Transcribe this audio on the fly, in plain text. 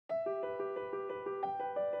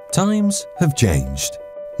Times have changed.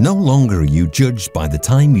 No longer are you judged by the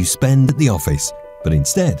time you spend at the office, but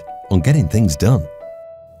instead on getting things done.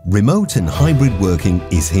 Remote and hybrid working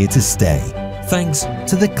is here to stay, thanks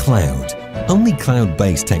to the cloud. Only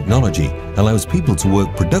cloud-based technology allows people to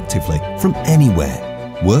work productively from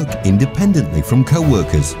anywhere, work independently from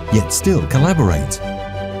co-workers, yet still collaborate.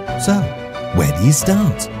 So, where do you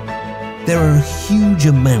start? There are a huge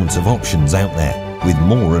amount of options out there, with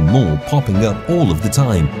more and more popping up all of the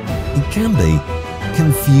time. It can be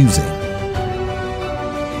confusing.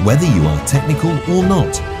 Whether you are technical or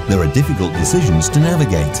not, there are difficult decisions to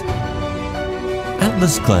navigate.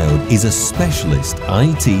 Atlas Cloud is a specialist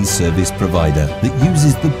IT service provider that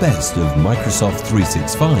uses the best of Microsoft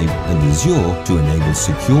 365 and Azure to enable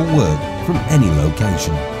secure work from any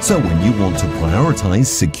location. So when you want to prioritize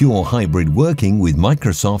secure hybrid working with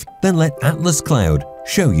Microsoft, then let Atlas Cloud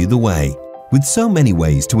show you the way. With so many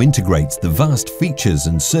ways to integrate the vast features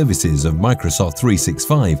and services of Microsoft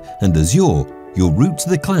 365 and Azure, your route to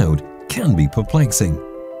the cloud can be perplexing.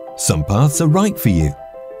 Some paths are right for you.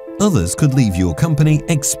 Others could leave your company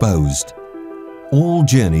exposed. All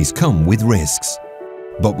journeys come with risks.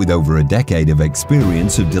 But with over a decade of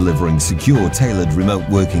experience of delivering secure, tailored remote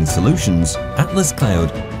working solutions, Atlas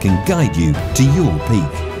Cloud can guide you to your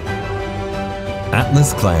peak.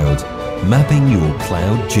 Atlas Cloud, mapping your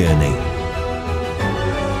cloud journey.